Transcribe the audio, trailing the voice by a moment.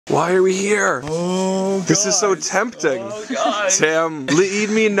Why are we here? Oh, God. This is so tempting. Oh, God. Sam, lead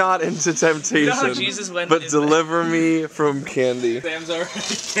me not into temptation, No, Jesus went but in deliver me from candy. Sam's already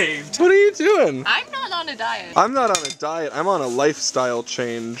caved. What are you doing? I'm not on a diet. I'm not on a diet. I'm on a lifestyle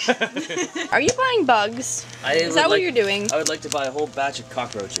change. Are you buying bugs? Is that what you're doing? I would like to buy a whole batch of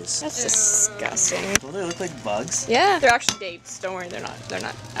cockroaches. That's disgusting. Don't they look like bugs? Yeah, they're actually dates. Don't worry, they're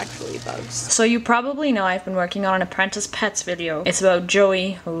not actually bugs. So you probably know I've been working on an Apprentice Pets video. It's about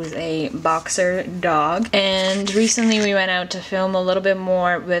Joey, who's a boxer dog. And recently we went out to film a little bit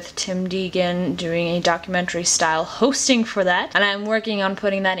more with Tim Deegan doing a documentary style hosting for that. And I'm working on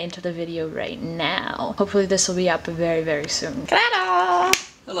putting that into the video right now. Hopefully this will be up very, very soon. Corrado!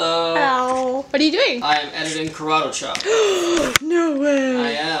 Hello. Hello. What are you doing? I am editing Corrado Chop. No way. I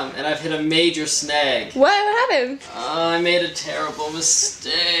am, and I've hit a major snag. What happened? I made a terrible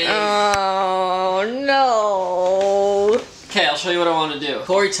mistake. Oh no. Okay, I'll show you what I want to do.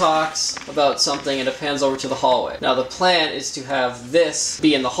 Corey talks about something and it pans over to the hallway. Now the plan is to have this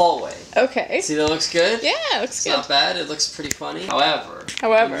be in the hallway. Okay. See, that looks good? Yeah, it looks It's good. not bad, it looks pretty funny. However,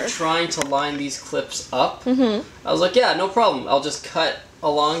 when you're trying to line these clips up, I was like, yeah, no problem. I'll just cut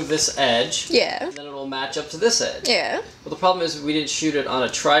along this edge. Yeah. And then it'll match up to this edge. Yeah. But the problem is we didn't shoot it on a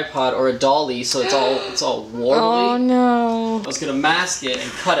tripod or a dolly, so it's all warbly. Oh no. I was gonna mask it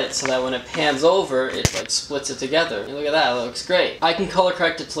and cut it so that when it pans over, it like splits it together. And look at that, it looks great. I can color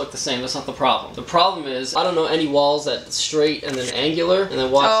correct it to look the same, that's not the problem. The problem is, I don't know any walls that's straight and then angular, and then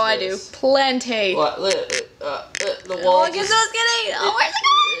watch Oh, I this. do. Plenty. What, the Oh, wall look at those getting. Oh, where's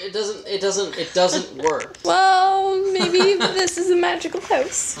it it doesn't work. Well, maybe this is a magical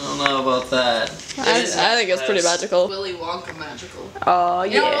house. I don't know about that. I think it's pretty magical. Willy Wonka magical. Oh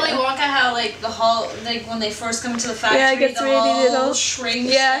yeah. You know Willy Wonka, how like the hall, like when they first come to the factory, Yeah, it gets the really hall little.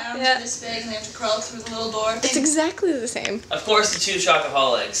 shrinks Yeah, down yeah. to this big, and they have to crawl through the little door. It's exactly the same. Of course, the two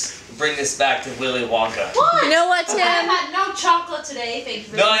chocoholics bring this back to Willy Wonka. What? You know what, Tim? I've had no chocolate today, thank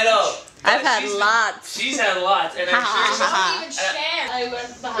you very No, much. I know. I've had She's- lots. She's had lots, and I'm She sure. doesn't even share. I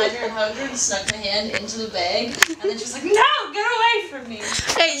went behind her and hugged her and snuck my hand into the bag, and then she's like, "No, get away from me!"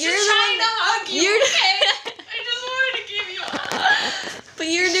 Hey, you're Just trying to hug you. You're Okay? I just wanted to give you a hug. But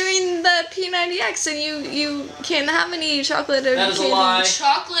you're doing the P90X, and you can't have any chocolate or That is a candy. lie.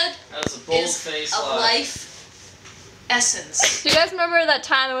 Chocolate That was a is bold-faced a lie. life essence. Do you guys remember that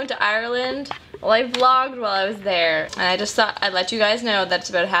time I went to Ireland? Well, I vlogged while I was there, and I just thought I'd let you guys know that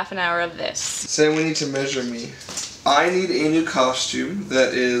it's about half an hour of this. Sam, we need to measure me. I need a new costume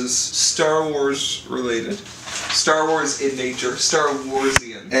that is Star Wars related. Star Wars in nature, Star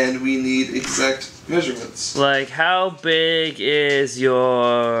Warsian. And we need exact measurements. Like, how big is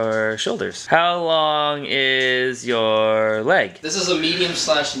your shoulders? How long is your leg? This is a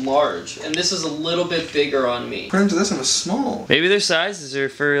medium/large, and this is a little bit bigger on me. According to this, I'm a small. Maybe their sizes are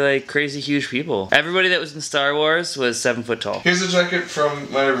for like crazy huge people. Everybody that was in Star Wars was 7 foot tall. Here's a jacket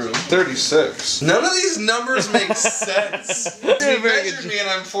from my room. 36. None of these numbers make sense. You measured me and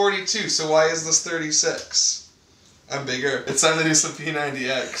I'm 42, so why is this 36? I'm bigger. It's time to do some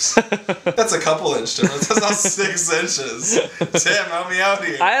P90X. That's a couple inch difference. That's not 6 inches. Sam, help me out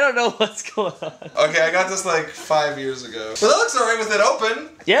here. I don't know what's going on. Okay, I got this like 5 years ago. But that looks alright with it open.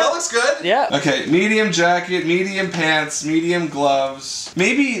 Yeah. That looks good. Yeah. Okay, medium jacket, medium pants, medium gloves.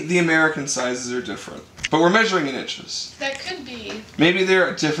 Maybe the American sizes are different. But we're measuring in inches. That could be. Maybe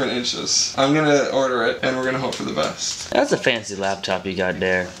they're different inches. I'm gonna order it and we're gonna hope for the best. That's a fancy laptop you got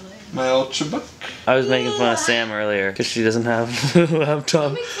there. My Ultrabook. I was making fun of Sam earlier because she doesn't have a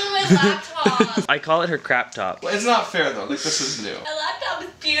laptop. Make fun of my laptop. I call it her crap top. Well, it's not fair though, like this is new. My laptop is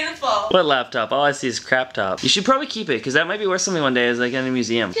beautiful. What laptop? All I see is crap top. You should probably keep it because that might be worth something one day as like in a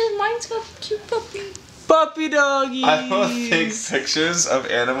museum. Yeah, mine's got a cute puppy. Puppy doggies! I will take pictures of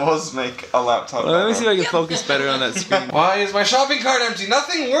animals, make a laptop. Well, let me see if I can focus better on that screen. Why is my shopping cart empty?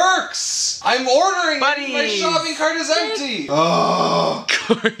 Nothing works! I'm ordering it and my Buddies. shopping cart is empty! Oh.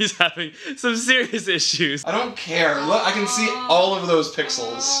 Corey's having some serious issues. I don't care. Look, I can see all of those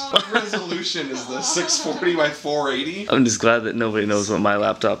pixels. What resolution is this? 640 by 480? I'm just glad that nobody knows what my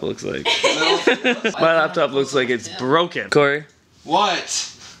laptop looks like. My laptop looks like it's broken. Corey,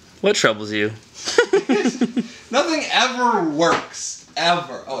 What? what troubles you? Nothing ever works.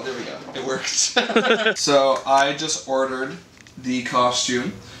 Ever. Oh, there we go. It worked. So I just ordered the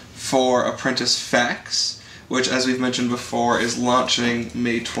costume for Apprentice Facts, which, as we've mentioned before, is launching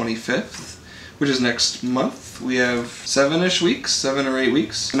May 25th, which is next month. We have 7-ish weeks, 7 or 8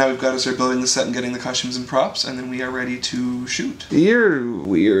 weeks. Now we've got to start building the set and getting the costumes and props, and then we are ready to shoot. You're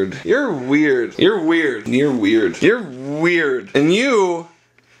weird. You're weird. You're weird. You're weird. You're weird. And you...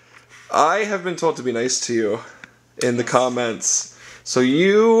 I have been told to be nice to you in the comments. So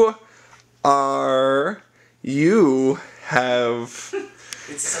you have...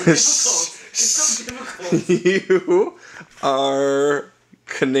 It's so difficult. It's so difficult. You are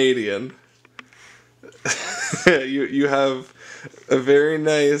Canadian. you have a very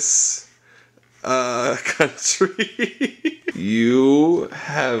nice country. You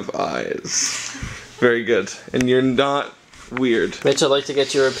have eyes. Very good. And you're not weird. Mitch, I'd like to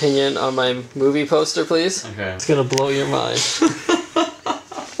get your opinion on my movie poster, please. Okay. It's gonna blow your mind.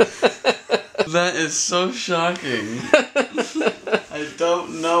 That is so shocking. I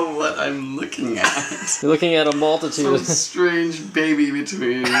don't know what I'm looking at. You're looking at a multitude Some of... strange baby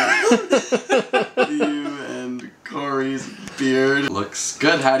between you and Corey's beard. Looks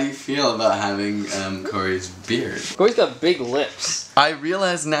good. How do you feel about having Corey's beard? Corey's got big lips. I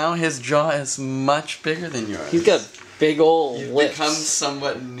realize now his jaw is much bigger than yours. He's got big old You've lips. become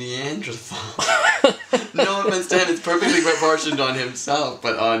somewhat Neanderthal. No offense to him, it's perfectly proportioned on himself,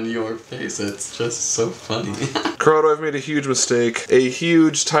 but on your face, it's just so funny. Corrado, I've made a huge mistake. A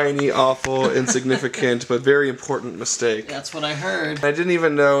huge, tiny, awful, insignificant, but very important mistake. That's what I heard. I didn't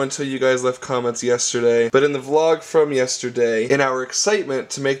even know until you guys left comments yesterday, but in the vlog from yesterday, in our excitement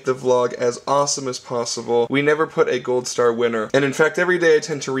to make the vlog as awesome as possible, we never put a gold star winner. And in fact, every day I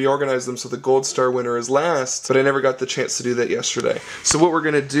tend to reorganize them so the gold star winner is last, but I never got the chance to do that yesterday. So what we're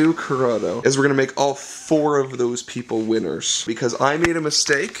gonna do, Corrado, is we're gonna make all 4 of those people winners. Because I made a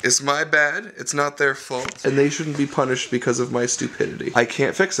mistake, it's my bad, it's not their fault, and they shouldn't be punished because of my stupidity. I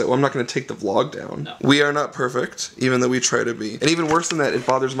can't fix it. Well, I'm not gonna take the vlog down. No. We are not perfect, even though we try to be. And even worse than that, it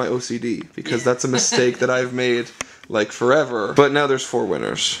bothers my OCD, because that's a mistake that I've made, like, forever. But now there's 4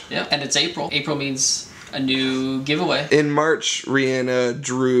 winners. Yeah, and it's April. April means a new giveaway. In March, Rihanna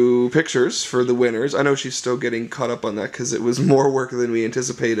drew pictures for the winners. I know she's still getting caught up on that because it was more work than we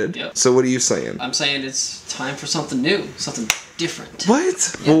anticipated. Yep. So what are you saying? I'm saying it's time for something new, something different. What?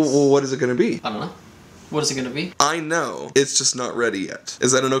 Yes. Well, what is it going to be? I don't know. What is it gonna be? I know. It's just not ready yet.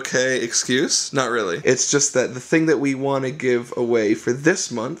 Is that an okay excuse? Not really. It's just that the thing that we want to give away for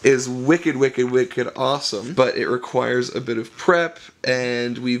this month is wicked, wicked, wicked awesome, but it requires a bit of prep,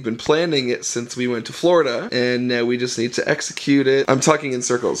 and we've been planning it since we went to Florida, and now we just need to execute it. I'm talking in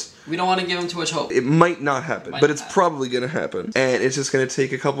circles. We don't want to give them too much hope. It might not happen, but it's probably going to happen. And it's just going to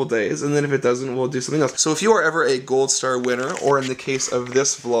take a couple days, and then if it doesn't, we'll do something else. So if you are ever a gold star winner, or in the case of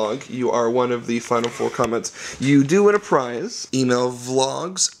this vlog, you are one of the final 4 comments, you do win a prize. Email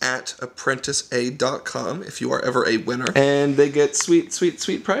vlogs@ApprenticeEh.com if you are ever a winner. And they get sweet, sweet,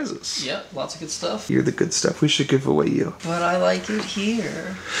 sweet prizes. Yeah, lots of good stuff. You're the good stuff. We should give away you. But I like it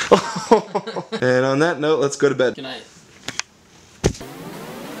here. And on that note, let's go to bed. Good night.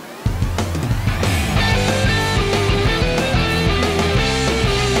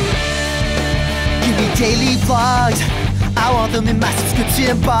 Give me daily vlogs, I want them in my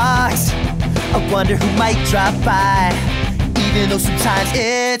subscription box. I wonder who might drop by, even though sometimes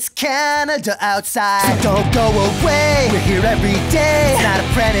it's Canada outside. So don't go away, we're here every day. It's not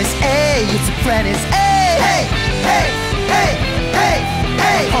ApprenticeEh, it's ApprenticeEh. Hey, hey, hey, hey.